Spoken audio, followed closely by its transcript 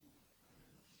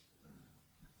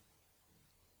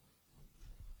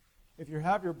If you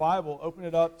have your Bible, open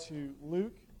it up to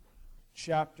Luke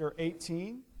chapter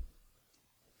 18.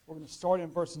 We're going to start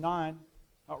in verse 9.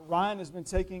 Ryan has been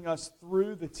taking us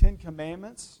through the Ten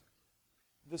Commandments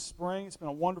this spring. It's been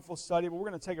a wonderful study, but we're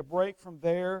going to take a break from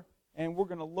there, and we're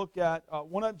going to look at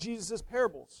one of Jesus'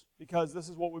 parables, because this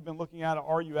is what we've been looking at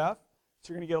RUF.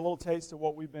 So you're going to get a little taste of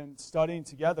what we've been studying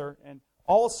together. And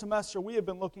all semester we have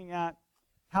been looking at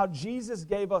how Jesus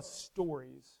gave us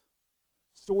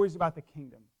stories about the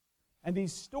kingdom. And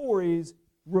these stories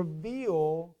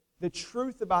reveal the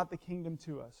truth about the kingdom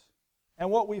to us. And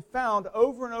what we've found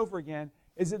over and over again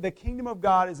is that the kingdom of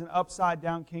God is an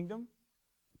upside-down kingdom,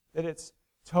 that it's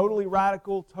totally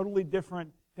radical, totally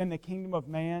different than the kingdom of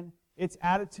man. Its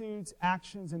attitudes,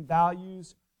 actions, and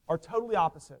values are totally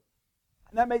opposite.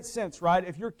 And that makes sense, right?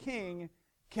 If your king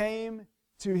came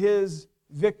to his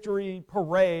victory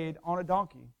parade on a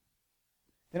donkey,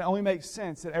 then it only makes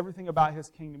sense that everything about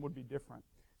his kingdom would be different.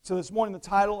 So this morning, the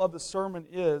title of the sermon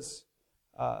is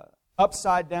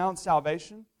Upside Down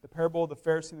Salvation, the parable of the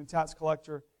Pharisee and the tax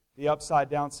collector, the upside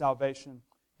down salvation. And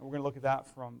we're going to look at that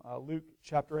from Luke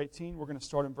chapter 18. We're going to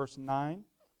start in verse 9.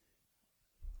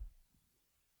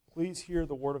 Please hear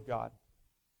the word of God.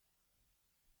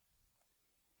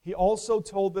 He also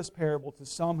told this parable to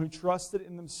some who trusted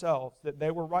in themselves that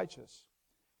they were righteous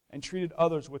and treated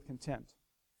others with contempt.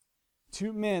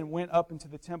 2 men went up into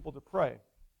the temple to pray,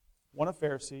 one a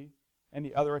Pharisee and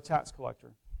the other a tax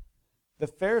collector. The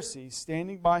Pharisee,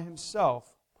 standing by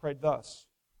himself, prayed thus: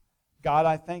 God,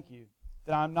 I thank you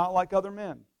that I am not like other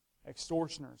men,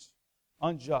 extortioners,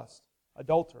 unjust,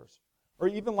 adulterers, or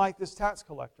even like this tax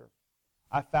collector.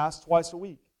 I fast twice a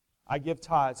week. I give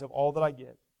tithes of all that I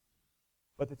get.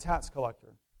 But the tax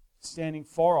collector, standing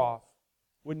far off,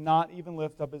 would not even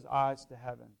lift up his eyes to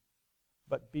heaven,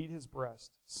 but beat his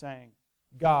breast, saying,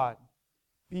 God,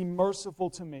 be merciful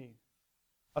to me,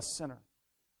 a sinner.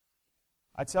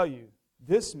 I tell you,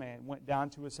 this man went down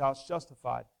to his house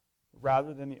justified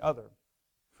rather than the other.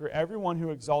 For everyone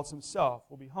who exalts himself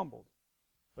will be humbled,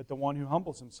 but the one who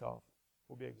humbles himself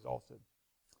will be exalted.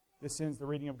 This ends the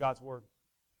reading of God's Word.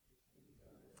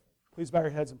 Please bow your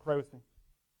heads and pray with me.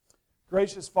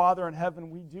 Gracious Father in heaven,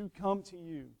 we do come to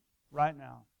you right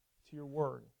now, to your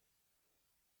Word,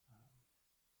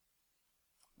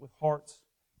 with hearts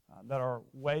that are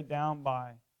weighed down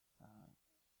by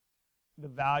the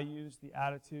values, the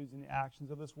attitudes, and the actions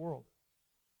of this world.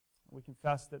 We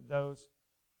confess that those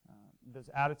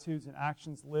attitudes and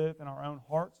actions live in our own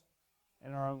hearts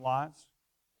and in our own lives.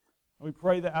 And we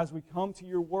pray that as we come to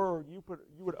your Word, you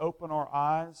would open our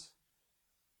eyes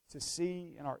to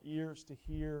see and our ears to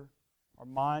hear, our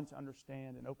mind to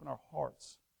understand, and open our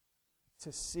hearts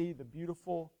to see the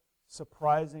beautiful,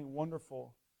 surprising,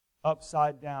 wonderful,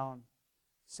 upside-down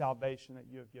salvation that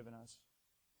you have given us.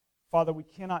 Father, we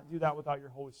cannot do that without your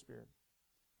Holy Spirit.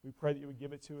 We pray that you would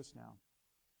give it to us now.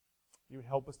 You would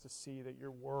help us to see that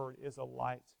your word is a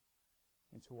light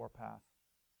into our path.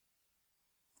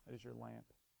 It is your lamp.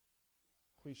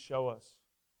 Please show us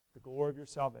the glory of your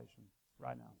salvation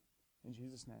right now. In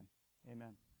Jesus' name,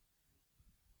 amen.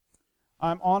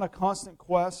 I'm on a constant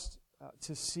quest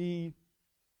to see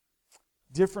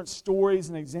different stories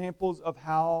and examples of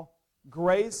how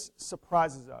grace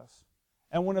surprises us.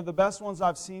 And one of the best ones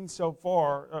I've seen so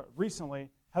far recently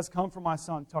has come from my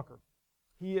son Tucker.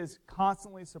 He is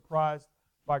constantly surprised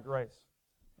by grace.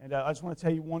 And I just want to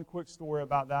tell you one quick story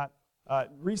about that.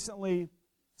 Recently,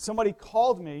 somebody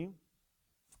called me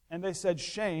and they said,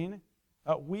 Shane,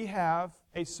 we have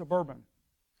a Suburban.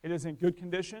 It is in good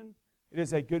condition. It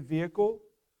is a good vehicle.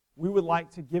 We would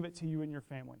like to give it to you and your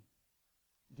family.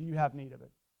 Do you have need of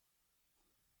it?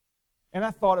 And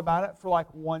I thought about it for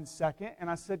like 1 second, and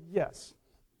I said, yes.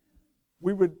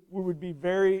 We would be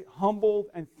very humbled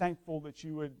and thankful that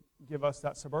you would give us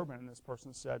that Suburban. And this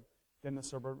person said, then the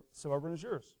Suburban is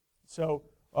yours. So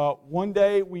one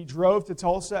day we drove to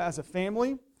Tulsa as a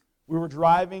family. We were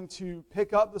driving to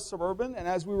pick up the Suburban, and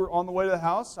as we were on the way to the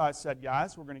house, I said,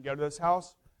 guys, we're going to go to this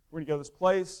house, we're going to go to this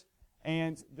place,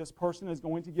 and this person is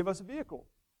going to give us a vehicle.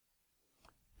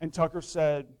 And Tucker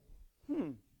said,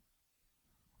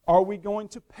 are we going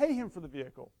to pay him for the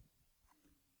vehicle?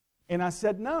 And I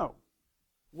said, no,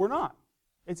 we're not.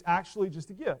 It's actually just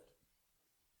a gift.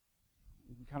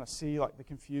 You can kind of see like the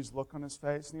confused look on his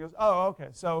face. And he goes, oh, okay,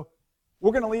 so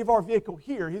we're going to leave our vehicle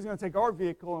here. He's going to take our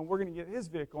vehicle, and we're going to get his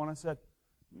vehicle. And I said,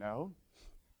 no,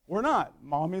 we're not.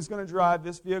 Mommy's going to drive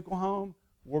this vehicle home.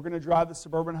 We're going to drive the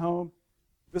Suburban home.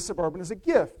 The Suburban is a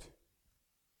gift.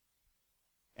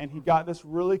 And he got this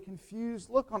really confused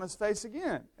look on his face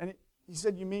again. And he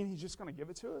said, you mean he's just going to give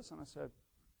it to us? And I said,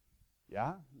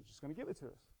 yeah, he's just going to give it to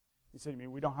us. He said, you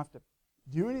mean we don't have to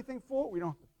do anything for it. We don't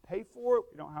have to pay for it.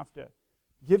 We don't have to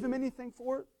give him anything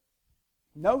for it.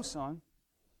 No, son.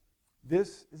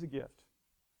 This is a gift.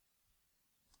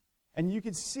 And you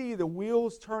could see the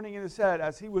wheels turning in his head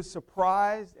as he was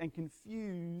surprised and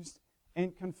confused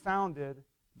and confounded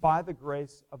by the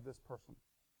grace of this person.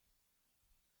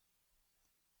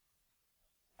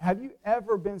 Have you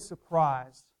ever been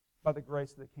surprised by the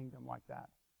grace of the kingdom like that?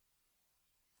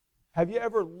 Have you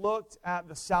ever looked at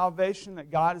the salvation that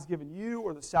God has given you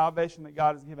or the salvation that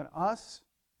God has given us,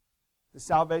 the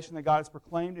salvation that God has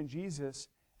proclaimed in Jesus,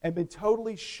 and been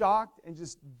totally shocked and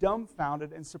just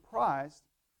dumbfounded and surprised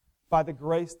by the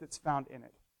grace that's found in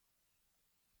it?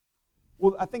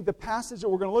 Well, I think the passage that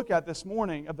we're going to look at this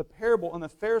morning of the parable of the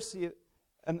Pharisee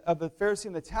and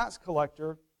the tax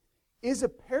collector is a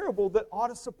parable that ought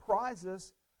to surprise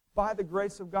us by the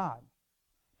grace of God.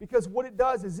 Because what it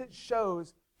does is it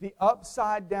shows the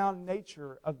upside-down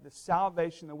nature of the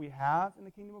salvation that we have in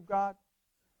the kingdom of God.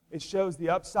 It shows the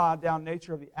upside-down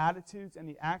nature of the attitudes and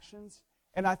the actions.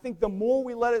 And I think the more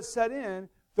we let it set in,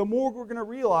 the more we're going to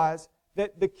realize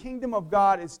that the kingdom of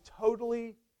God is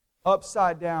totally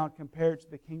upside down compared to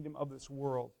the kingdom of this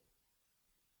world.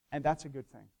 And that's a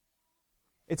good thing.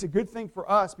 It's a good thing for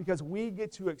us because we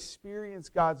get to experience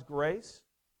God's grace.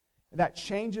 That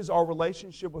changes our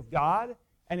relationship with God,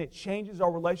 and it changes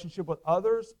our relationship with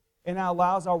others, and it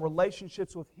allows our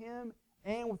relationships with Him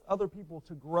and with other people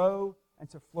to grow and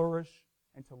to flourish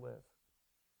and to live.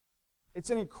 It's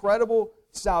an incredible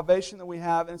salvation that we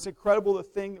have, and it's incredible the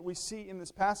thing that we see in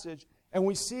this passage. And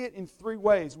we see it in three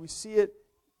ways. We see it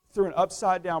through an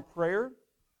upside-down prayer,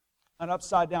 an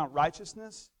upside-down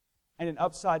righteousness, and an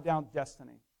upside-down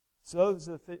destiny. So those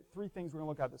are the three things we're going to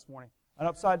look at this morning. An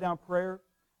upside-down prayer,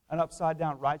 an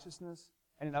upside-down righteousness,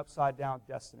 and an upside-down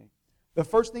destiny. The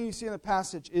first thing you see in the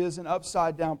passage is an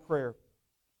upside-down prayer.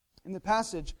 In the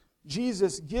passage,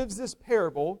 Jesus gives this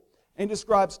parable and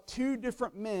describes two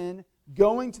different men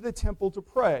going to the temple to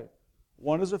pray.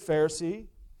 One is a Pharisee,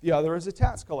 the other is a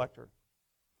tax collector.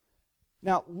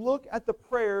 Now, look at the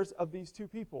prayers of these two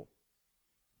people.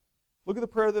 Look at the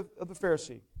prayer of the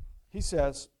Pharisee. He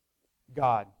says,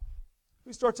 God.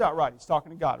 He starts out right. He's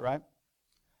talking to God, right?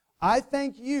 I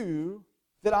thank you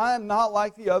that I am not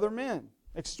like the other men,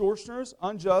 extortioners,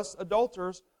 unjust,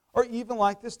 adulterers, or even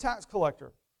like this tax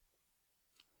collector.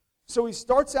 So he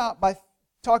starts out by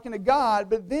talking to God,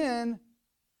 but then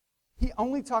he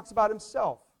only talks about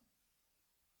himself.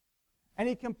 And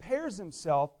he compares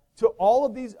himself to all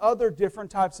of these other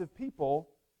different types of people,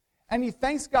 and he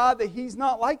thanks God that he's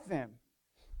not like them.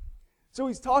 So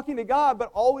he's talking to God,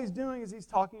 but all he's doing is he's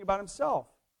talking about himself.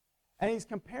 And he's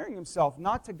comparing himself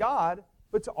not to God,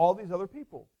 but to all these other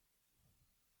people.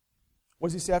 What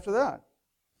does he say after that?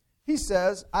 He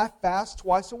says, I fast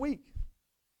twice a week.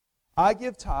 I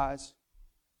give tithes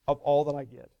of all that I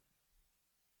get.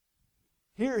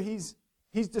 Here he's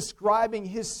describing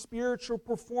his spiritual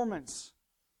performance.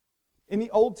 In the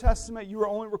Old Testament, you were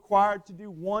only required to do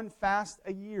one fast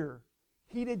a year.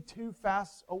 He did 2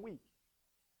 fasts a week.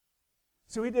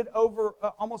 So he did over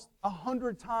almost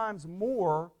 100 times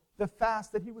more the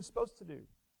fast that he was supposed to do.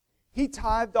 He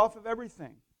tithed off of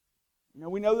everything. You know,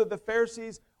 we know that the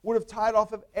Pharisees would have tithed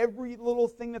off of every little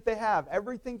thing that they have,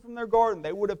 everything from their garden.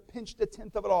 They would have pinched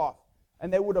 1/10 of it off,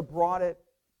 and they would have brought it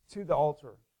to the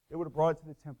altar. They would have brought it to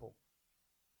the temple.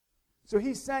 So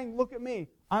he's saying, look at me.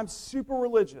 I'm super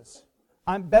religious.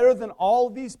 I'm better than all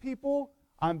of these people.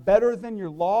 I'm better than your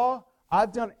law.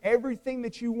 I've done everything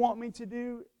that you want me to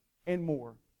do and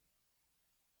more.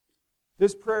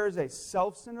 This prayer is a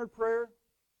self-centered prayer.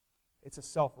 It's a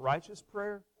self-righteous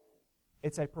prayer.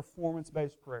 It's a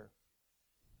performance-based prayer.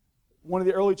 One of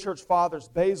the early church fathers,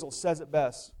 Basil, says it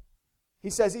best. He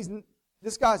says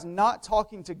this guy's not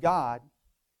talking to God,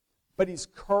 but he's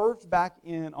curved back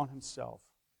in on himself.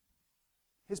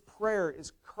 His prayer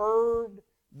is curved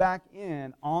back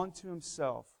in onto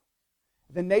himself.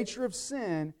 The nature of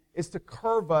sin is to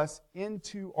curve us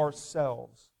into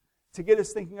ourselves, to get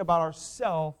us thinking about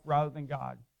ourselves rather than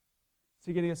God,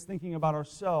 to get us thinking about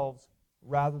ourselves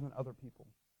rather than other people.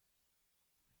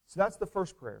 So that's the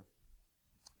first prayer.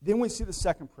 Then we see the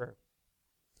second prayer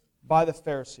by the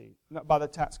Pharisee, by the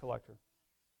tax collector.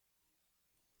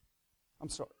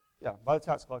 By the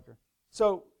tax collector.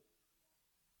 So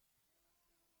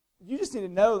you just need to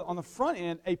know that on the front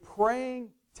end, a praying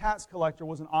tax collector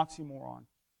was an oxymoron.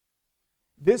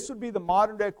 This would be the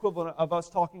modern day equivalent of us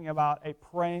talking about a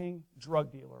praying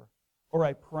drug dealer or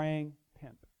a praying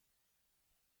pimp.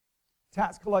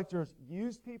 Tax collectors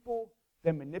used people,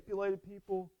 they manipulated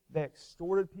people, they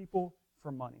extorted people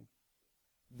for money.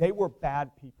 They were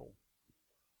bad people.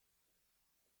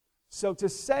 So to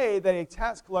say that a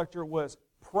tax collector was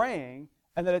praying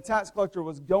and that a tax collector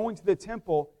was going to the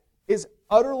temple is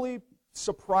utterly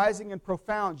surprising and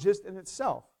profound just in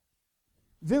itself.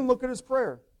 Then look at his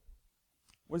prayer.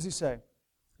 What does he say?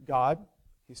 God,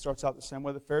 he starts out the same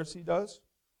way the Pharisee does,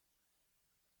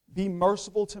 be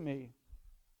merciful to me,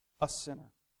 a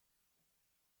sinner.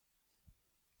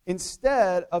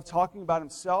 Instead of talking about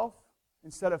himself,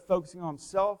 instead of focusing on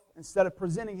himself, instead of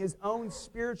presenting his own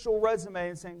spiritual resume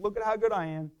and saying, look at how good I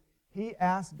am, he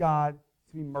asked God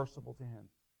to be merciful to him.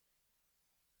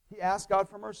 He asked God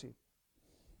for mercy.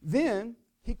 Then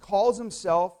he calls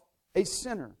himself a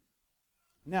sinner.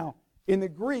 Now, in the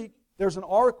Greek, there's an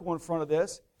article in front of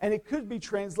this, and it could be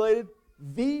translated,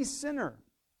 the sinner.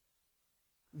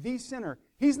 The sinner.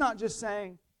 He's not just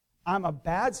saying, I'm a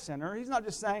bad sinner. He's not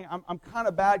just saying, I'm kind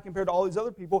of bad compared to all these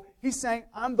other people. He's saying,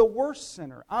 I'm the worst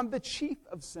sinner. I'm the chief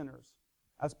of sinners,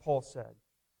 as Paul said.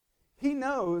 He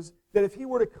knows that if he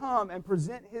were to come and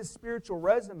present his spiritual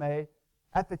resume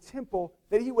at the temple,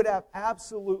 that he would have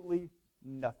absolutely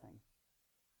nothing.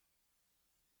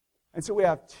 And so we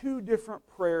have two different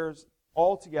prayers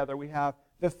altogether. We have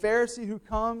the Pharisee who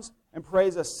comes and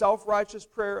prays a self-righteous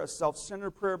prayer, a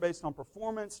self-centered prayer based on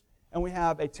performance. And we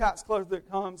have a tax collector that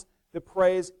comes that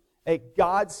prays a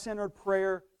God-centered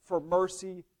prayer for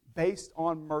mercy based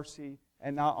on mercy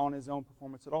and not on his own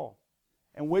performance at all.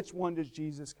 And which one does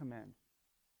Jesus commend?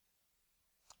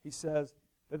 He says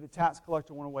that the tax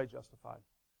collector went away justified.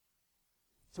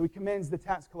 So he commends the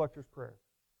tax collector's prayer.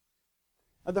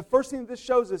 Now, the first thing that this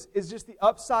shows us is just the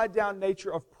upside-down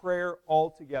nature of prayer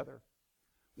altogether.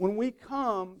 When we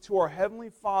come to our Heavenly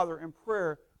Father in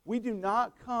prayer, we do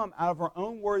not come out of our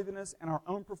own worthiness and our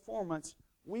own performance.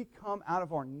 We come out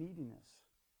of our neediness.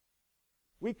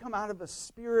 We come out of a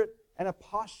spirit and a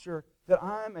posture that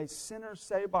I am a sinner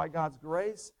saved by God's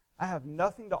grace. I have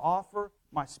nothing to offer.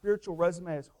 My spiritual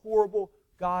resume is horrible.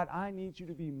 God, I need you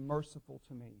to be merciful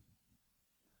to me.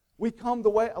 We come the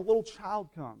way a little child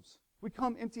comes. We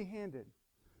come empty-handed.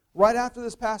 Right after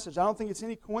this passage, I don't think it's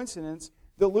any coincidence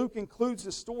that Luke includes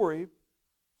the story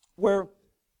where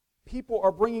people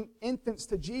are bringing infants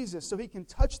to Jesus so he can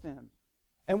touch them.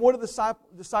 And what do the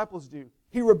disciples do?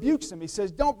 He rebukes them. He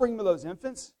says, don't bring me those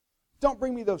infants. Don't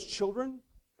bring me those children.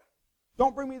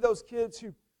 Don't bring me those kids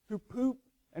who poop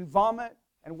and vomit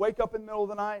and wake up in the middle of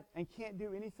the night and can't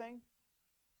do anything.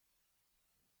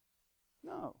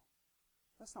 No,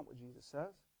 that's not what Jesus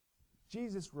says.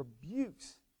 Jesus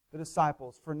rebukes the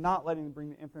disciples for not letting them bring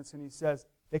the infants, and he says,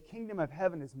 the kingdom of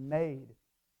heaven is made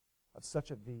of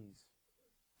such of these.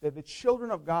 That the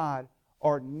children of God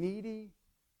are needy,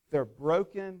 they're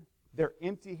broken, they're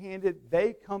empty-handed,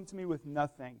 they come to me with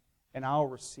nothing, and I'll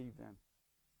receive them.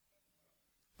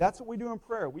 That's what we do in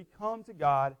prayer. We come to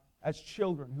God as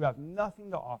children who have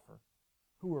nothing to offer,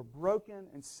 who are broken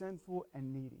and sinful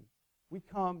and needy. We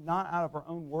come not out of our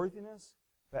own worthiness,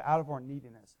 but out of our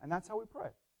neediness. And that's how we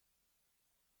pray.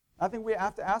 I think we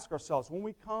have to ask ourselves, when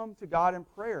we come to God in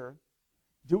prayer,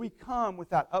 do we come with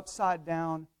that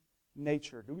upside-down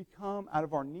nature? Do we come out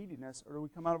of our neediness, or do we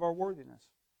come out of our worthiness?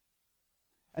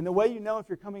 And the way you know if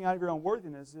you're coming out of your own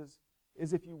worthiness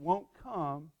is if you won't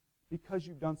come because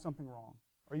you've done something wrong,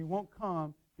 or you won't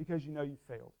come because you know you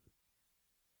failed.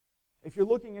 If you're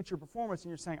looking at your performance and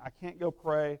you're saying, I can't go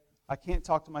pray, I can't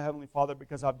talk to my Heavenly Father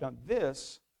because I've done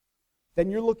this, then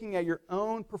you're looking at your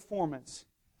own performance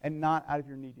and not out of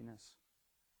your neediness.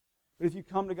 But if you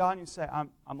come to God and you say,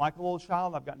 I'm like a little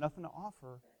child, I've got nothing to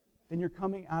offer, then you're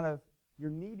coming out of your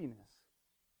neediness.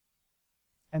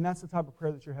 And that's the type of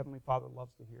prayer that your Heavenly Father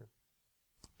loves to hear.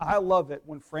 I love it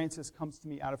when Frances comes to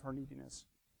me out of her neediness.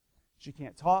 She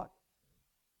can't talk.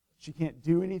 She can't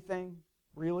do anything,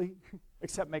 really,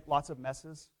 except make lots of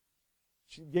messes.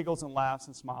 She giggles and laughs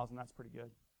and smiles, and that's pretty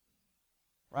good.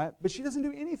 Right? But she doesn't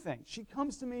do anything. She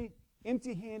comes to me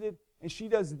empty-handed, and she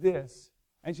does this.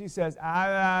 And she says,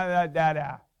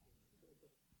 da.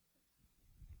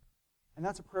 And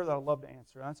that's a prayer that I love to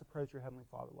answer. And that's a prayer that your Heavenly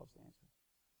Father loves to answer.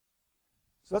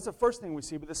 So that's the first thing we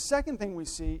see. But the second thing we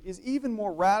see is even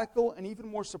more radical and even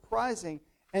more surprising.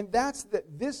 And that's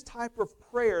that this type of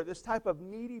prayer, this type of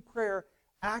needy prayer,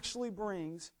 actually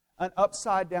brings an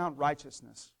upside-down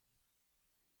righteousness.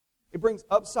 It brings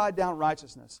upside-down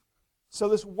righteousness. So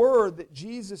this word that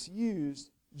Jesus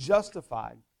used,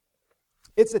 justified,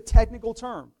 it's a technical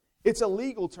term. It's a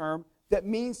legal term that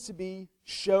means to be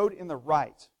showed in the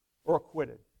right or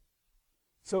acquitted.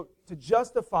 So to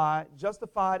justify,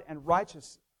 justified and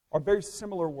righteous are very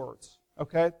similar words.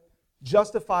 Okay?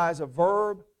 Justify is a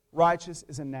verb, righteous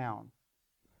is a noun.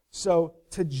 So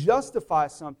to justify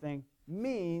something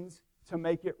means to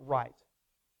make it right.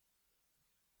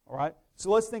 All right? So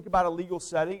let's think about a legal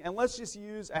setting, and let's just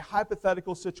use a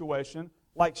hypothetical situation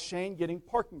like Shane getting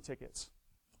parking tickets.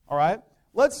 All right?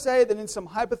 Let's say that in some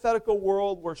hypothetical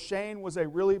world where Shane was a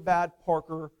really bad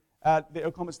parker at the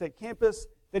Oklahoma State campus,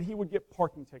 that he would get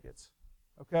parking tickets.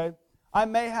 Okay? I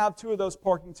may have 2 of those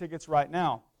parking tickets right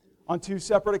now. On 2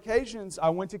 separate occasions, I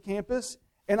went to campus,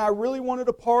 and I really wanted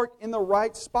to park in the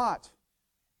right spot.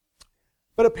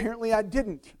 But apparently I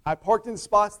didn't. I parked in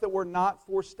spots that were not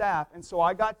for staff, and so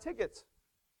I got tickets.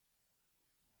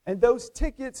 And those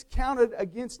tickets counted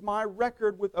against my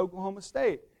record with Oklahoma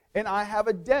State. And I have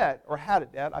a debt, or had a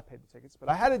debt. I paid the tickets, but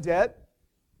I had a debt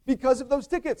because of those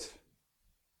tickets.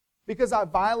 Because I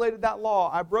violated that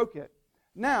law. I broke it.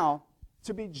 Now,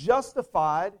 to be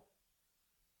justified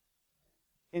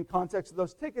in context of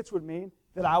those tickets would mean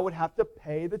that I would have to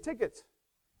pay the tickets.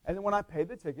 And then when I paid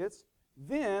the tickets,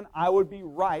 then I would be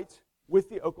right with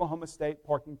the Oklahoma State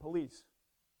Parking Police.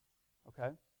 Okay?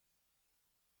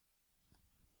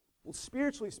 Well,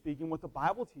 spiritually speaking, what the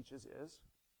Bible teaches is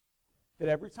that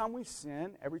every time we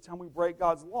sin, every time we break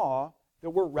God's law, that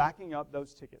we're racking up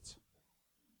those tickets.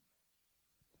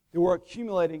 That we're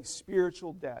accumulating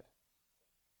spiritual debt.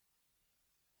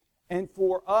 And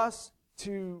for us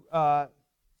to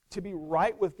be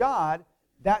right with God,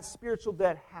 that spiritual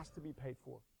debt has to be paid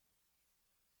for.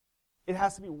 It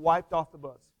has to be wiped off the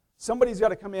books. Somebody's got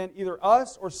to come in, either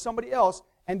us or somebody else,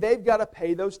 and they've got to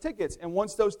pay those tickets. And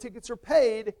once those tickets are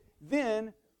paid,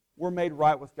 then we're made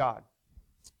right with God.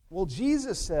 Well,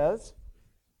 Jesus says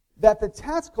that the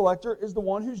tax collector is the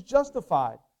one who's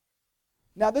justified.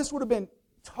 Now, this would have been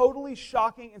totally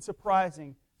shocking and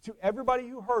surprising to everybody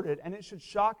who heard it, and it should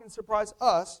shock and surprise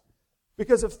us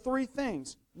because of 3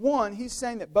 things. One, he's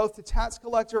saying that both the tax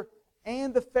collector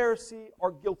and the Pharisee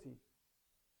are guilty.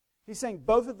 He's saying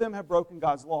both of them have broken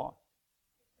God's law.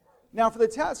 Now, for the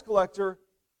tax collector,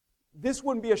 this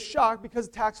wouldn't be a shock because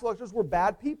tax collectors were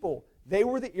bad people. They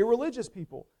were the irreligious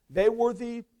people. They were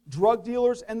the drug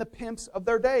dealers and the pimps of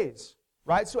their days.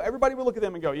 Right? So everybody would look at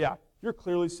them and go, yeah, you're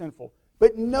clearly sinful.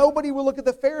 But nobody would look at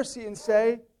the Pharisee and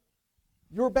say,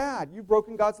 you're bad. You've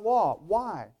broken God's law.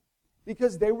 Why?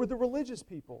 Because they were the religious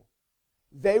people.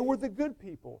 They were the good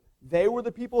people. They were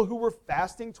the people who were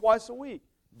fasting twice a week.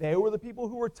 They were the people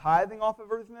who were tithing off of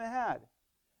everything they had.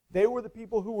 They were the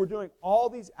people who were doing all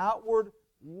these outward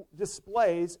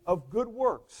displays of good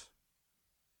works.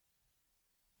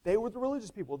 They were the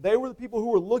religious people. They were the people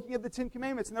who were looking at the 10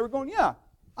 Commandments and they were going, yeah,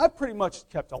 I pretty much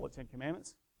kept all the 10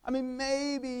 Commandments. I mean,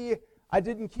 maybe I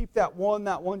didn't keep that one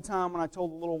time when I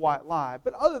told a little white lie.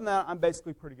 But other than that, I'm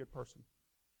basically a pretty good person.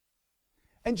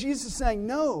 And Jesus is saying,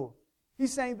 no.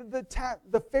 He's saying that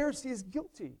the Pharisee is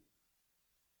guilty.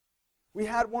 We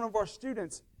had one of our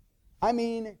students,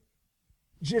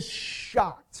 just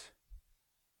shocked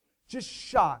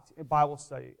in Bible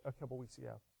study a couple weeks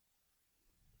ago.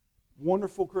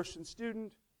 Wonderful Christian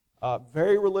student,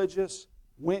 very religious,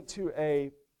 went to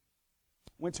a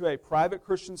private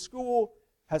Christian school,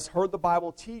 has heard the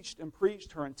Bible taught and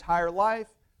preached her entire life,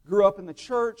 grew up in the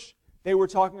church. They were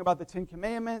talking about the 10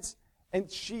 Commandments, and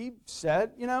she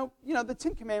said, the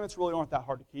 10 Commandments really aren't that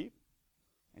hard to keep.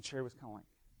 And Sherry was kind of like,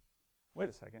 wait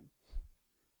a second.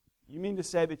 You mean to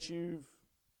say that you've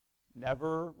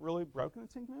never really broken the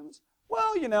 10 Commandments?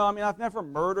 Well, I've never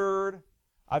murdered.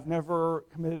 I've never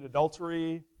committed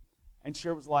adultery. And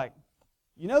Sherry was like,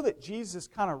 you know that Jesus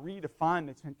kind of redefined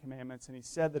the 10 Commandments, and he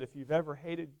said that if you've ever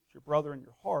hated your brother in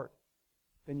your heart,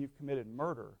 then you've committed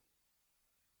murder.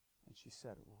 And she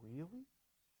said, really?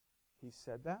 He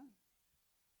said that?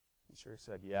 And Sherry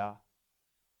said, yeah.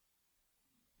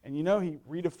 And he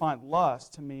redefined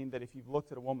lust to mean that if you've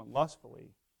looked at a woman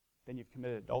lustfully, then you've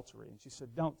committed adultery. And she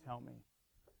said, don't tell me.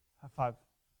 If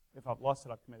I've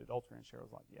lusted, I've committed adultery. And Sherry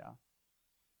was like, yeah.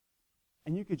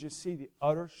 And you could just see the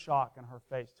utter shock in her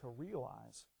face to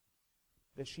realize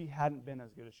that she hadn't been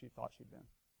as good as she thought she'd been.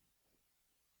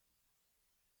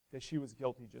 That she was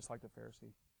guilty just like the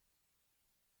Pharisee.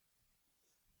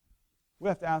 We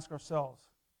have to ask ourselves,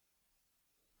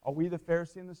 are we the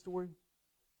Pharisee in the story?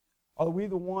 Are we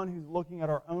the one who's looking at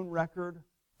our own record,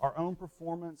 our own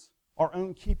performance, our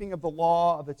own keeping of the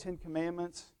law of the 10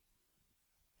 Commandments,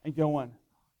 and going,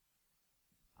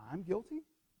 I'm guilty?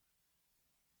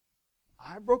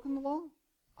 I've broken the law?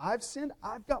 I've sinned?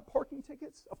 I've got parking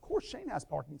tickets? Of course Shane has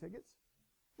parking tickets.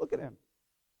 Look at him.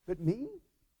 But me?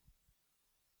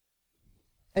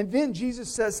 And then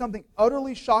Jesus says something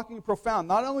utterly shocking and profound.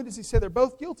 Not only does he say they're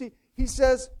both guilty, he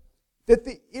says that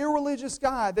the irreligious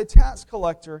guy, the tax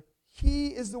collector, he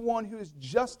is the one who is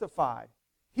justified.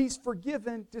 He's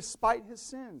forgiven despite his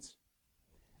sins.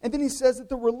 And then he says that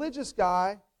the religious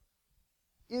guy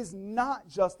is not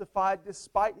justified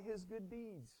despite his good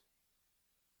deeds.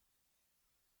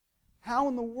 How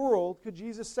in the world could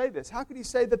Jesus say this? How could he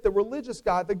say that the religious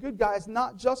guy, the good guy, is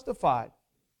not justified?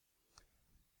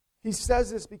 He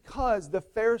says this because the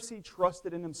Pharisee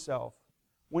trusted in himself.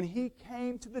 When he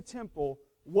came to the temple,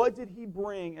 what did he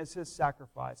bring as his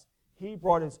sacrifice? He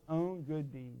brought his own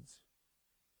good deeds.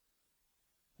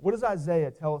 What does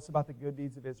Isaiah tell us about the good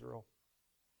deeds of Israel?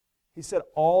 He said,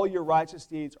 all your righteous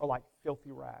deeds are like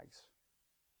filthy rags.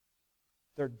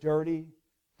 They're dirty,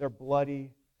 they're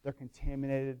bloody, they're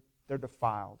contaminated, they're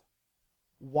defiled.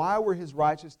 Why were his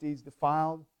righteous deeds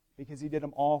defiled? Because he did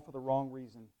them all for the wrong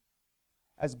reason.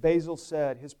 As Basil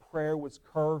said, his prayer was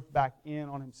curved back in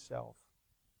on himself.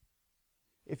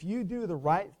 If you do the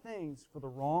right things for the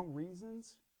wrong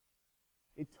reasons,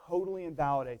 it totally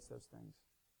invalidates those things.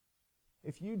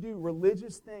 If you do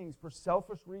religious things for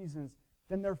selfish reasons,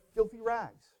 then they're filthy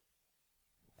rags.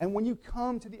 And when you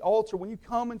come to the altar, when you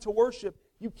come into worship,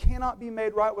 you cannot be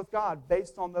made right with God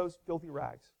based on those filthy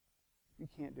rags. You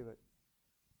can't do it.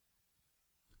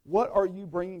 What are you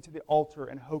bringing to the altar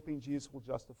and hoping Jesus will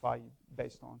justify you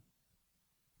based on?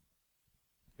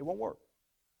 It won't work.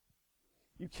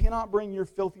 You cannot bring your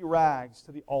filthy rags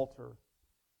to the altar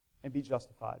and be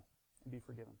justified and be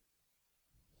forgiven.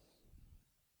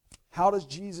 How does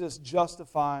Jesus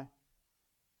justify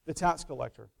the tax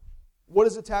collector? What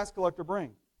does the tax collector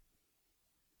bring?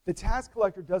 The tax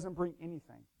collector doesn't bring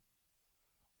anything.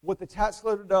 What the tax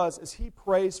collector does is he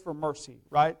prays for mercy,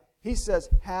 right? He says,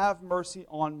 have mercy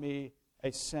on me,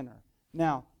 a sinner.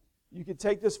 Now, you could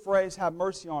take this phrase, have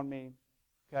mercy on me,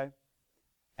 okay?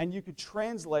 And you could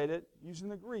translate it, using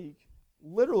the Greek,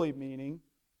 literally meaning,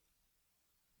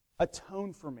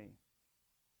 atone for me.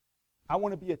 I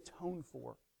want to be atoned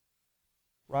for,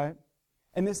 right?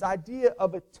 And this idea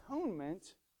of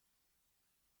atonement,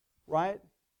 right,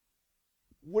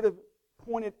 would have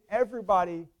pointed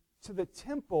everybody to the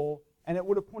temple, and it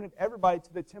would have pointed everybody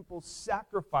to the temple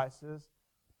sacrifices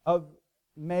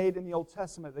made in the Old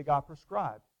Testament that God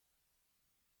prescribed.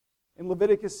 In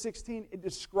Leviticus 16, it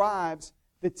describes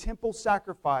the temple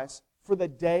sacrifice for the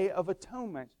Day of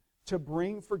Atonement to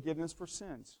bring forgiveness for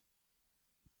sins.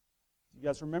 You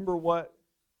guys remember what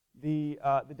the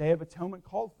Day of Atonement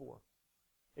called for?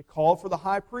 It called for the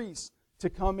high priest to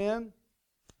come in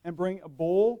and bring a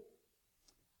bull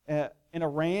and a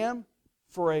ram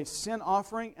for a sin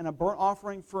offering and a burnt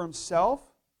offering for himself.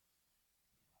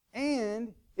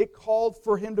 And it called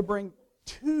for him to bring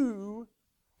 2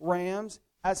 rams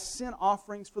as sin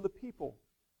offerings for the people.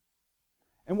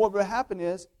 And what would happen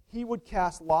is he would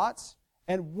cast lots,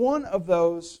 and one of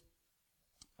those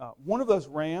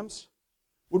rams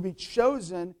would be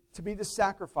chosen to be the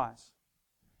sacrifice.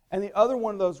 And the other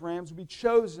one of those rams would be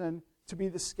chosen to be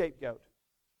the scapegoat.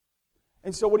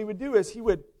 And so what he would do is he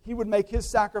would make his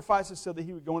sacrifices so that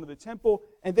he would go into the temple,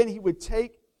 and then he would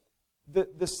take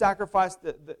the sacrifice,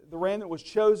 the ram that was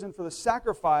chosen for the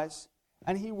sacrifice,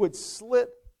 and he would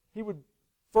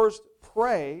first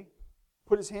pray,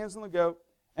 put his hands on the goat,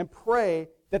 and pray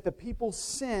that the people's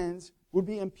sins would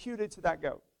be imputed to that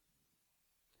goat.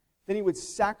 Then he would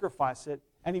sacrifice it,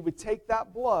 and he would take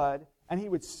that blood, and he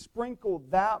would sprinkle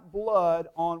that blood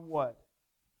on what?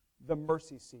 The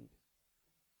mercy seat.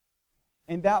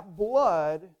 And that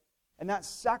blood and that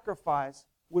sacrifice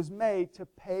was made to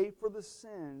pay for the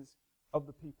sins of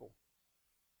the people.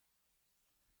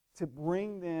 To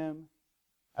bring them,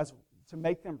 to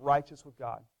make them righteous with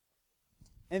God.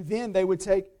 And then they would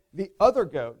take the other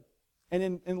goat,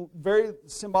 and in very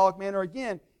symbolic manner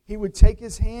again, he would take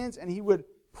his hands and he would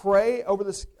pray over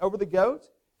the goat,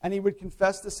 and he would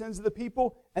confess the sins of the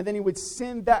people, and then he would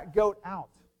send that goat out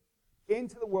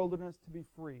into the wilderness to be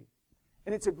free.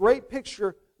 And it's a great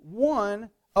picture, one,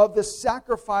 of the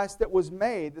sacrifice that was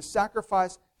made, the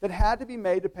sacrifice that had to be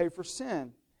made to pay for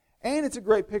sin. And it's a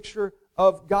great picture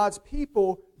of God's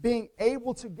people being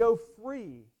able to go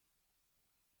free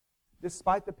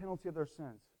despite the penalty of their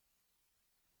sins.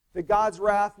 That God's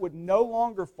wrath would no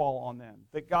longer fall on them.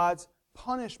 That God's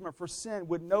punishment for sin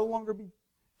would no longer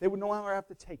they would no longer have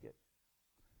to take it.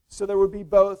 So there would be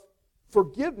both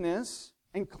forgiveness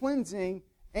and cleansing,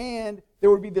 and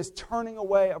there would be this turning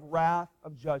away of wrath,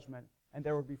 of judgment, and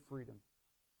there would be freedom.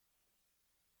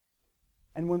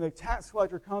 And when the tax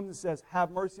collector comes and says,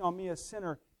 have mercy on me, a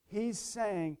sinner, he's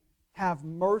saying, have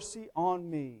mercy on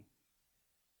me.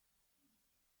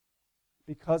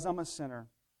 Because I'm a sinner,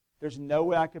 there's no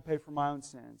way I could pay for my own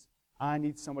sins. I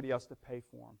need somebody else to pay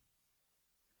for them.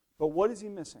 But what is he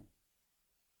missing?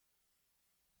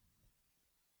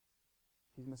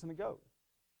 He's missing a goat.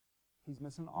 He's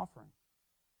missing an offering.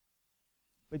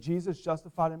 But Jesus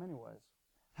justified him anyways.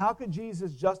 How could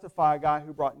Jesus justify a guy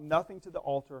who brought nothing to the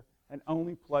altar and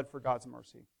only pled for God's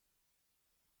mercy?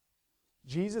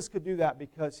 Jesus could do that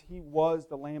because he was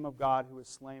the Lamb of God who was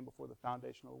slain before the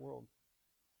foundation of the world.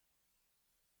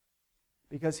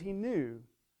 Because he knew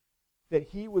that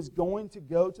he was going to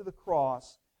go to the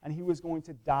cross and he was going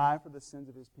to die for the sins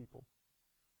of his people.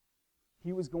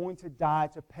 He was going to die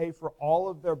to pay for all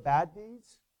of their bad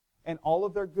deeds and all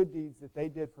of their good deeds that they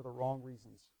did for the wrong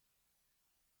reasons.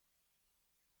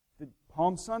 The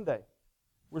Palm Sunday,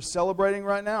 we're celebrating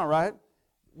right now, right?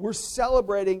 We're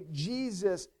celebrating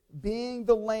Jesus being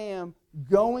the Lamb,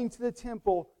 going to the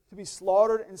temple to be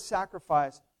slaughtered and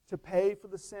sacrificed to pay for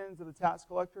the sins of the tax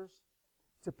collectors,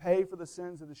 to pay for the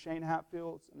sins of the Shane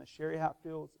Hatfields and the Sherry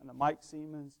Hatfields and the Mike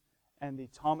Siemens and the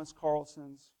Thomas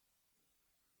Carlsons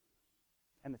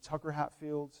and the Tucker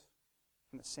Hatfields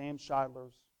and the Sam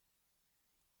Scheidlers.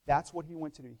 That's what he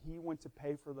went to do. He went to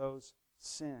pay for those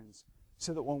sins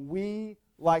so that when we,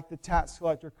 like the tax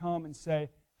collector, come and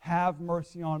say, "Have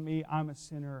mercy on me, I'm a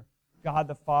sinner," God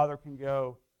the Father can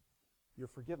go, "You're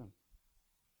forgiven.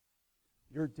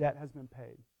 Your debt has been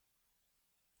paid."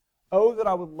 Oh, that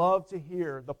I would love to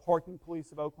hear the parking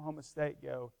police of Oklahoma State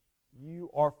go,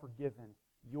 "You are forgiven.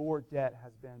 Your debt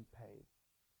has been paid."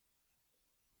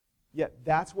 Yet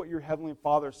that's what your Heavenly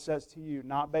Father says to you,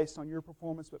 not based on your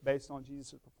performance, but based on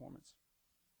Jesus' performance.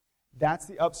 That's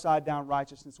the upside-down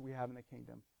righteousness we have in the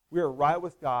kingdom. We are right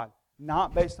with God,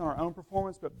 not based on our own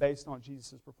performance, but based on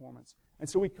Jesus' performance. And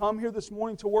so we come here this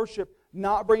morning to worship,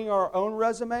 not bringing our own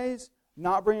resumes,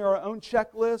 not bringing our own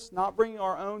checklists, not bringing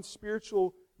our own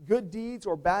spiritual good deeds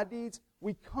or bad deeds.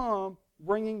 We come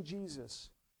bringing Jesus.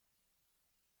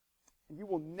 And you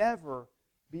will never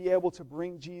be able to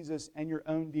bring Jesus and your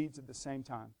own deeds at the same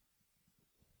time.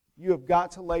 You have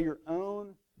got to lay your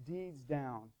own deeds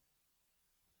down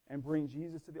and bring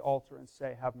Jesus to the altar and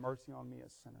say, "Have mercy on me, a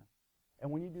sinner."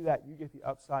 And when you do that, you get the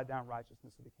upside-down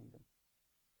righteousness of the kingdom.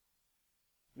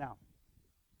 Now,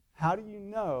 how do you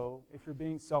know if you're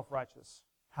being self-righteous?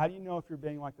 How do you know if you're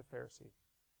being like the Pharisee?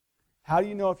 How do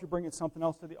you know if you're bringing something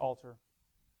else to the altar?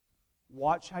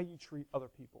 Watch how you treat other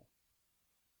people.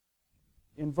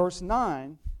 In verse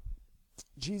 9,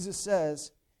 Jesus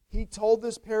says, He told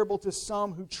this parable to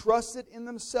some who trusted in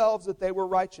themselves that they were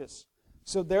righteous.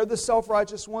 So they're the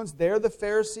self-righteous ones. They're the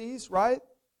Pharisees, right?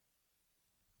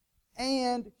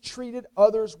 And treated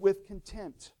others with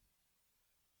contempt.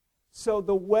 So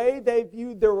the way they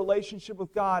viewed their relationship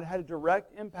with God had a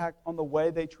direct impact on the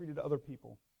way they treated other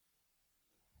people.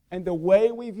 And the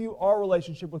way we view our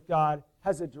relationship with God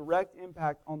has a direct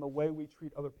impact on the way we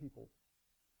treat other people.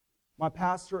 My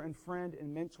pastor and friend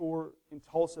and mentor in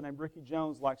Tulsa named Ricky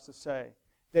Jones likes to say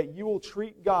that you will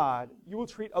treat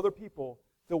other people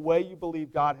the way you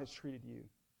believe God has treated you.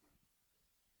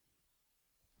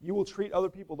 You will treat other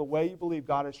people the way you believe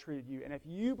God has treated you. And if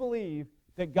you believe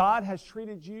that God has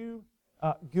treated you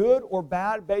good or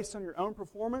bad based on your own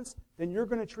performance, then you're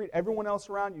going to treat everyone else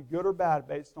around you good or bad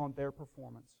based on their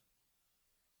performance.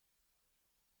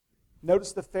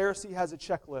 Notice the Pharisee has a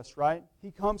checklist, right?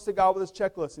 He comes to God with his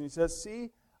checklist and he says,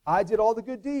 "See, I did all the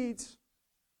good deeds.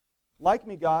 Like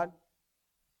me, God."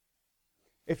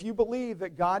 If you believe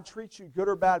that God treats you good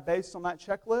or bad based on that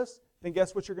checklist, then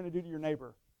guess what you're going to do to your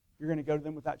neighbor? You're going to go to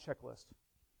them with that checklist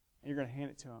and you're going to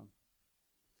hand it to them.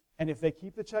 And if they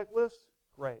keep the checklist,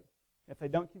 great. If they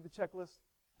don't keep the checklist,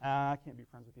 I can't be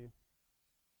friends with you.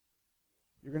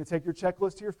 You're going to take your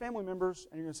checklist to your family members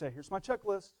and you're going to say, "Here's my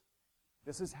checklist.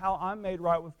 This is how I'm made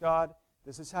right with God.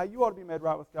 This is how you ought to be made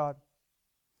right with God."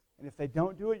 And if they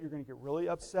don't do it, you're going to get really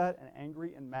upset and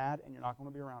angry and mad, and you're not going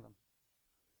to be around them.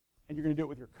 And you're going to do it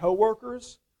with your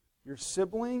coworkers, your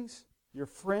siblings, your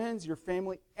friends, your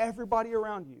family, everybody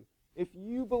around you. If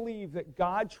you believe that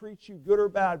God treats you good or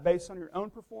bad based on your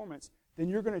own performance, then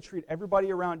you're going to treat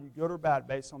everybody around you good or bad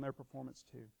based on their performance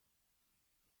too.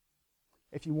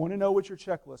 If you want to know what your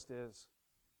checklist is,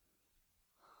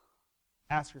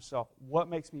 ask yourself, what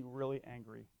makes me really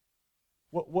angry?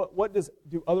 What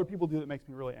do other people do that makes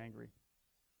me really angry?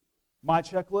 My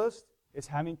checklist is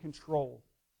having control.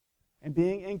 And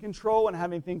being in control and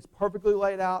having things perfectly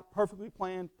laid out, perfectly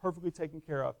planned, perfectly taken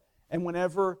care of. And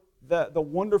whenever the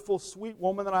wonderful, sweet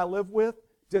woman that I live with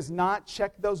does not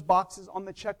check those boxes on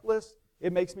the checklist,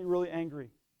 it makes me really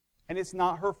angry. And it's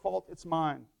not her fault, it's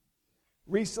mine.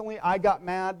 Recently, I got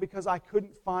mad because I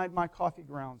couldn't find my coffee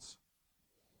grounds.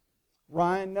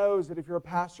 Ryan knows that if you're a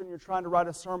pastor and you're trying to write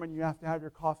a sermon, you have to have your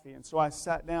coffee. And so I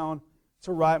sat down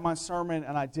to write my sermon,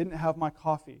 and I didn't have my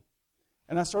coffee.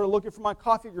 And I started looking for my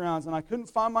coffee grounds, and I couldn't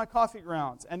find my coffee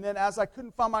grounds. And then as I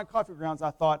couldn't find my coffee grounds, I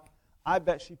thought, I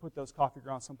bet she put those coffee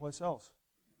grounds someplace else.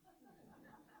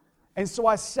 And so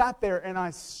I sat there and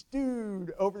I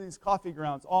stewed over these coffee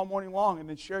grounds all morning long. And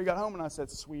then Sherry got home and I said,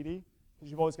 "Sweetie,"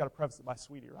 because you've always got to preface it by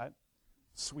sweetie, right?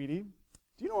 "Sweetie,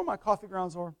 do you know where my coffee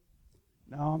grounds are?"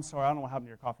 "No, I'm sorry, I don't know what happened to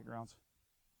your coffee grounds."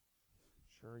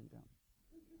 "Sure you don't."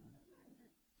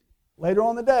 Later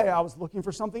on in the day, I was looking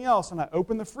for something else, and I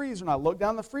opened the freezer, and I looked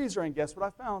down the freezer, and guess what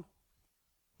I found?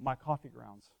 My coffee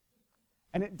grounds.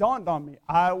 And it dawned on me,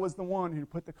 I was the one who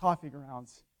put the coffee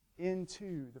grounds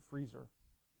into the freezer.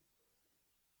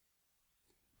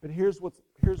 But here's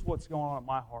what's going on in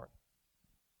my heart.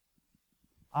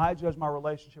 I judge my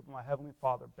relationship with my Heavenly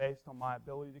Father based on my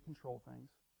ability to control things,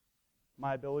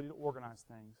 my ability to organize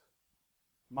things,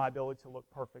 my ability to look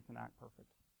perfect and act perfect.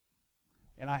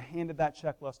 And I handed that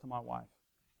checklist to my wife.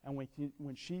 And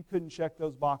when she couldn't check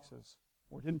those boxes,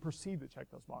 or didn't proceed to check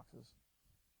those boxes,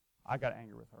 I got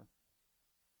angry with her.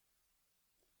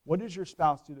 What does your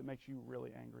spouse do that makes you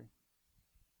really angry?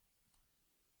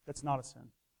 That's not a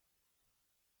sin.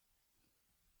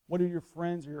 What do your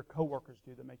friends or your coworkers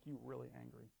do that make you really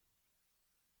angry?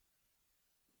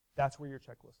 That's where your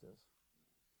checklist is.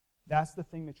 That's the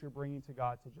thing that you're bringing to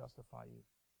God to justify you.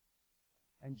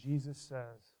 And Jesus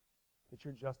says that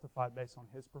you're justified based on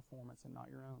His performance and not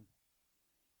your own.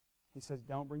 He says,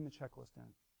 don't bring the checklist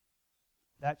in.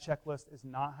 That checklist is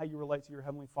not how you relate to your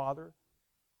Heavenly Father,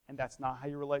 and that's not how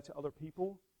you relate to other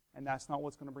people, and that's not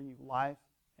what's going to bring you life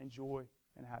and joy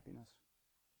and happiness.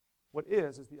 What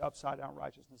is the upside-down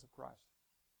righteousness of Christ.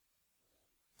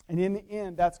 And in the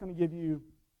end, that's going to give you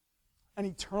an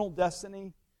eternal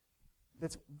destiny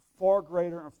that's far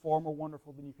greater and far more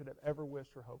wonderful than you could have ever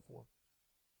wished or hoped for.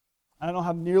 I don't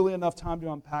have nearly enough time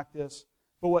to unpack this,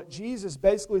 but what Jesus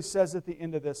basically says at the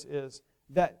end of this is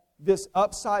that this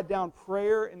upside-down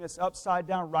prayer and this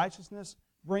upside-down righteousness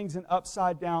brings an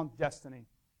upside-down destiny.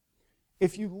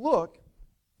 If you look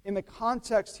in the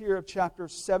context here of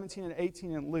chapters 17 and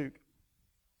 18 in Luke,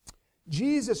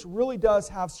 Jesus really does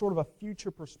have sort of a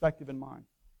future perspective in mind.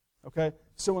 Okay?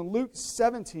 So in Luke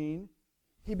 17,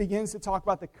 He begins to talk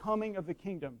about the coming of the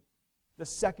kingdom, the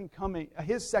second coming,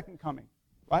 His second coming,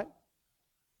 right?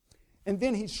 And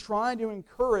then He's trying to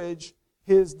encourage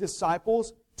His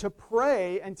disciples to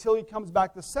pray until He comes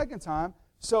back the second time.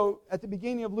 So at the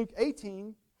beginning of Luke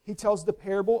 18, He tells the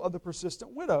parable of the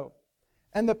persistent widow.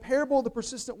 And the parable of the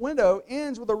persistent widow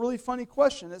ends with a really funny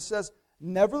question. It says,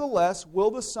 "Nevertheless,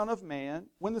 will the Son of Man,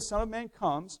 when the Son of Man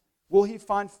comes, will He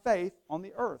find faith on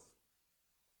the earth?"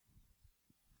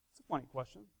 It's a funny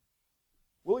question.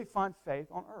 Will He find faith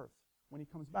on earth when He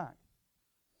comes back?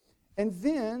 And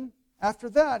then, after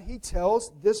that, He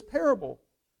tells this parable,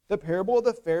 the parable of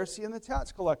the Pharisee and the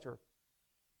tax collector.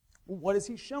 What is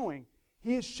He showing?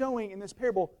 He is showing in this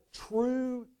parable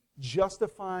true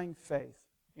justifying faith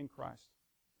in Christ.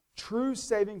 True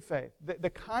saving faith. The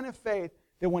kind of faith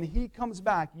that when He comes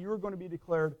back, you're going to be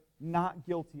declared not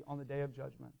guilty on the day of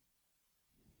judgment.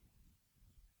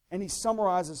 And He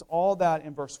summarizes all that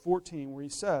in verse 14 where He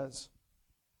says,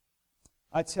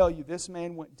 "I tell you, this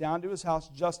man went down to his house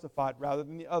justified rather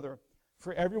than the other.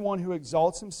 For everyone who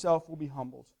exalts himself will be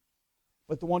humbled,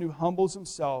 but the one who humbles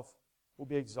himself will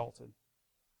be exalted."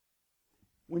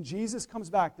 When Jesus comes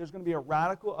back, there's going to be a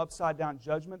radical upside-down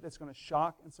judgment that's going to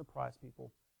shock and surprise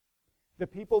people. The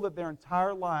people that their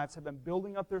entire lives have been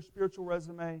building up their spiritual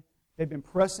resume, they've been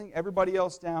pressing everybody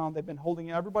else down, they've been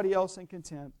holding everybody else in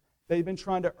contempt, they've been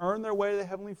trying to earn their way to the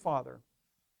Heavenly Father.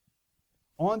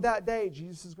 On that day,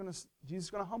 Jesus is going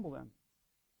to humble them.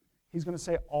 He's going to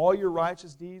say, "All your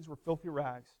righteous deeds were filthy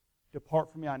rags.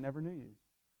 Depart from me, I never knew you."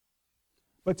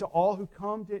 But to all who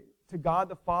come to God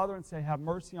the Father and say, "Have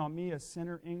mercy on me, a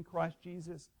sinner in Christ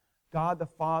Jesus," God the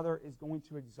Father is going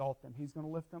to exalt them. He's going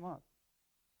to lift them up.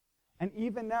 And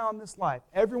even now in this life,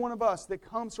 every one of us that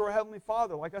comes to our Heavenly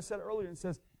Father, like I said earlier, and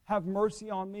says, "Have mercy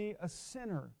on me, a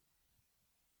sinner,"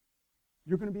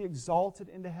 you're going to be exalted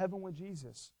into heaven with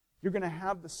Jesus. You're going to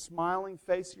have the smiling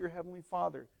face of your Heavenly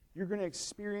Father. You're going to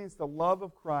experience the love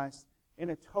of Christ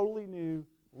in a totally new,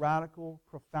 radical,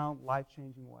 profound,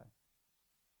 life-changing way.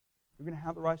 You're going to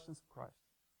have the righteousness of Christ.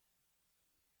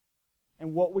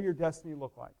 And what will your destiny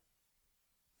look like?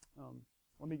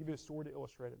 Let me give you a story to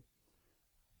illustrate it.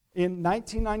 In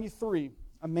 1993,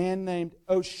 a man named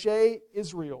O'Shea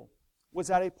Israel was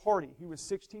at a party. He was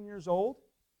 16 years old.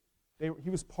 He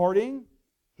was partying.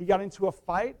 He got into a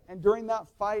fight, and during that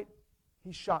fight,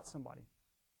 he shot somebody,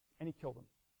 and he killed him.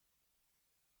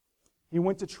 He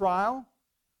went to trial,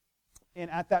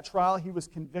 and at that trial, he was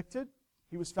convicted.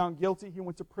 He was found guilty. He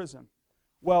went to prison.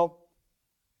 Well,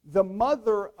 the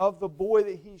mother of the boy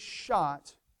that he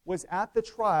shot was at the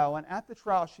trial, and at the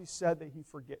trial, she said that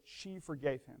she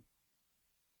forgave him.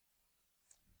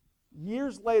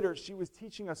 Years later, she was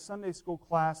teaching a Sunday school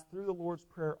class through the Lord's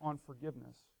Prayer on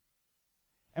forgiveness.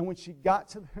 And when she got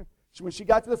to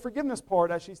the forgiveness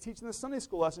part, as she's teaching the Sunday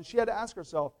school lesson, she had to ask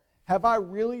herself, have I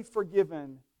really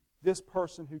forgiven this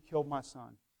person who killed my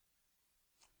son?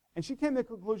 And she came to the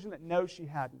conclusion that no, she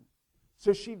hadn't.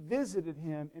 So she visited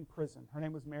him in prison. Her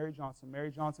name was Mary Johnson.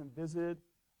 Mary Johnson visited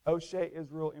O'Shea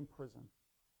Israel in prison.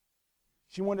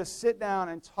 She wanted to sit down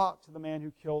and talk to the man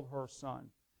who killed her son.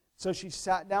 So she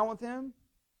sat down with him.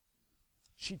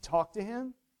 She talked to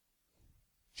him.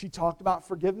 She talked about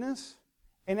forgiveness.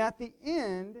 And at the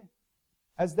end,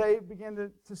 as they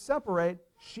began to separate,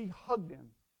 she hugged him.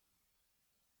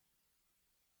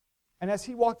 And as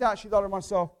he walked out, she thought to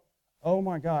herself, oh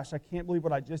my gosh, I can't believe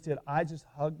what I just did. I just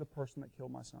hugged the person that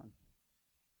killed my son.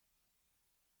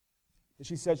 And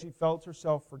she said she felt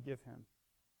herself forgive him.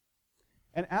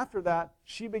 And after that,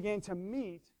 she began to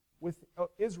meet with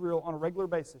Israel on a regular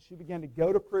basis. She began to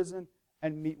go to prison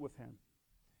and meet with him.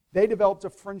 They developed a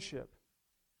friendship.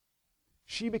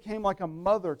 She became like a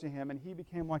mother to him, and he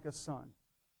became like a son.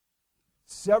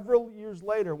 Several years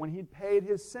later, when he'd paid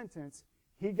his sentence,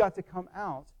 he got to come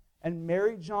out, and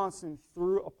Mary Johnson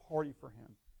threw a party for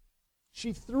him.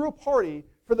 She threw a party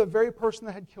for the very person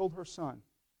that had killed her son.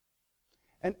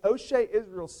 And O'Shea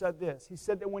Israel said this. He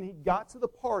said that when he got to the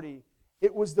party,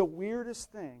 it was the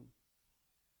weirdest thing.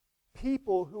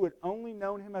 People who had only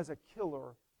known him as a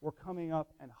killer were coming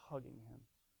up and hugging him.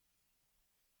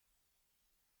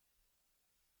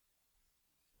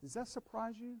 Does that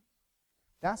surprise you?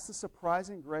 That's the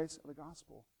surprising grace of the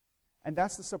gospel. And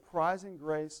that's the surprising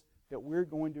grace that we're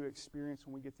going to experience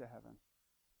when we get to heaven.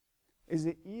 Is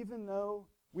that even though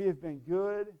we have been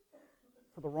good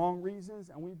for the wrong reasons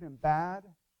and we've been bad,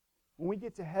 when we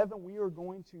get to heaven, we are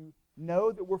going to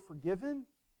know that we're forgiven,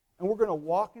 and we're going to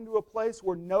walk into a place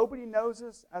where nobody knows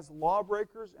us as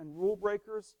lawbreakers and rule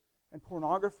breakers and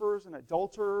pornographers and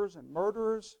adulterers and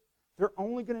murderers. They're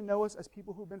only going to know us as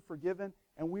people who've been forgiven,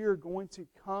 and we are going to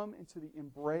come into the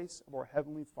embrace of our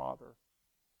Heavenly Father.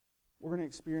 We're going to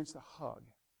experience the hug.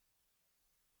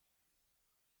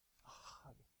 A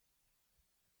hug.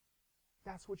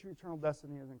 That's what your eternal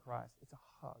destiny is in Christ. It's a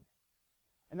hug.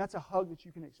 And that's a hug that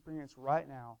you can experience right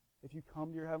now if you come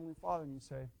to your Heavenly Father and you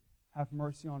say, have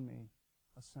mercy on me,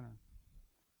 a sinner.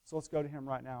 So let's go to Him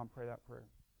right now and pray that prayer.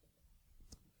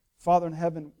 Father in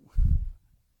heaven,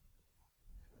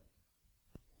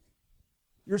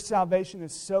 your salvation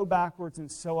is so backwards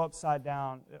and so upside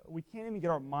down, we can't even get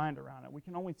our mind around it. We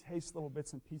can only taste little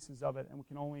bits and pieces of it, and we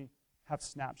can only have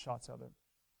snapshots of it.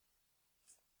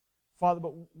 Father,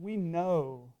 but we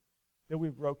know that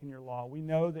we've broken your law. We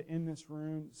know that in this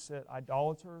room sit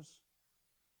idolaters,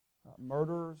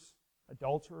 murderers,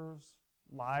 adulterers,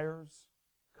 liars,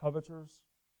 coveters.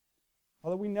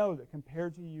 Father, we know that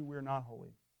compared to you, we're not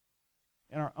holy.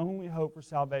 And our only hope for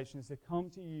salvation is to come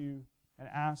to you and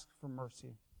ask for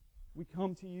mercy. We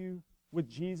come to you with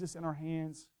Jesus in our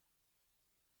hands.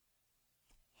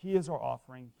 He is our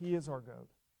offering. He is our goat.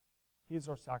 He is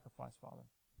our sacrifice, Father.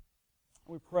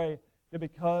 We pray that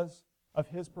because of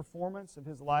His performance, of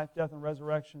His life, death, and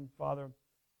resurrection, Father,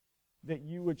 that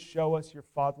you would show us your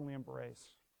fatherly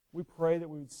embrace. We pray that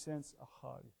we would sense a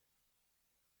hug.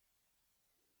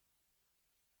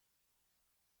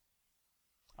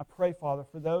 I pray, Father,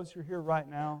 for those who are here right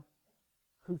now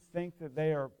who think that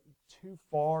they are too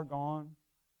far gone,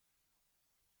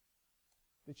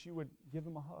 that you would give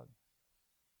them a hug.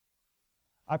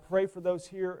 I pray for those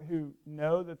here who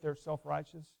know that they're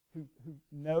self-righteous, who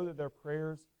know that their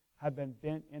prayers have been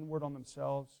bent inward on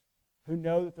themselves, who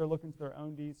know that they're looking to their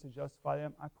own deeds to justify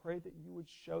them. I pray that you would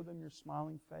show them your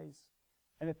smiling face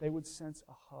and that they would sense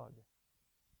a hug.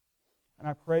 And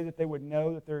I pray that they would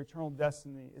know that their eternal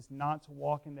destiny is not to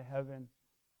walk into heaven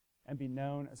and be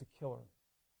known as a killer,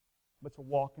 but to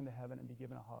walk into heaven and be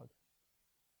given a hug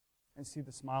and see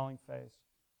the smiling face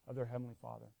of their Heavenly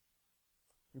Father.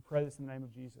 We pray this in the name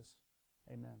of Jesus.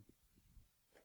 Amen.